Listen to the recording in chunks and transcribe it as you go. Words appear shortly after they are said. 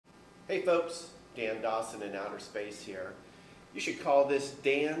Hey folks, Dan Dawson in Outer Space here. You should call this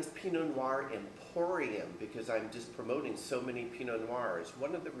Dan's Pinot Noir Emporium because I'm just promoting so many Pinot Noirs.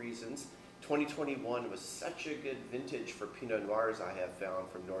 One of the reasons 2021 was such a good vintage for Pinot Noirs I have found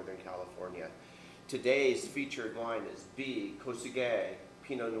from Northern California. Today's featured wine is Kosuge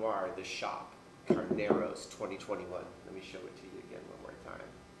Pinot Noir, the shop, Carneros 2021. Let me show it to you again one more time.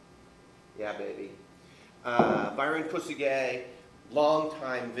 Yeah, baby. Byron Kosuge,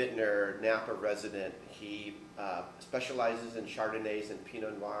 longtime vintner, Napa resident. He specializes in Chardonnays and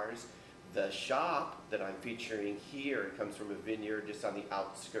Pinot Noirs. The shop that I'm featuring here comes from a vineyard just on the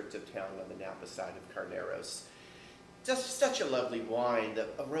outskirts of town on the Napa side of Carneros. Just such a lovely wine. The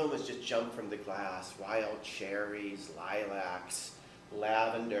aromas just jump from the glass. Wild cherries, lilacs,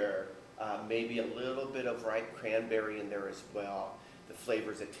 lavender, maybe a little bit of ripe cranberry in there as well. The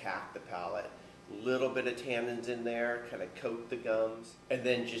flavors attack the palate. Little bit of tannins in there, kind of coat the gums, and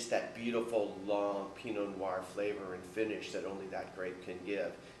then just that beautiful long Pinot Noir flavor and finish that only that grape can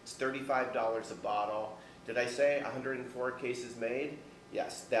give. It's $35 a bottle. Did I say 104 cases made?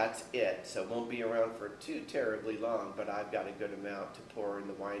 Yes, that's it. So it won't be around for too terribly long, but I've got a good amount to pour in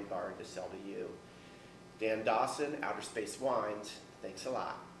the wine bar to sell to you. Dan Dawson, Outer Space Wines. Thanks a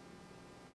lot.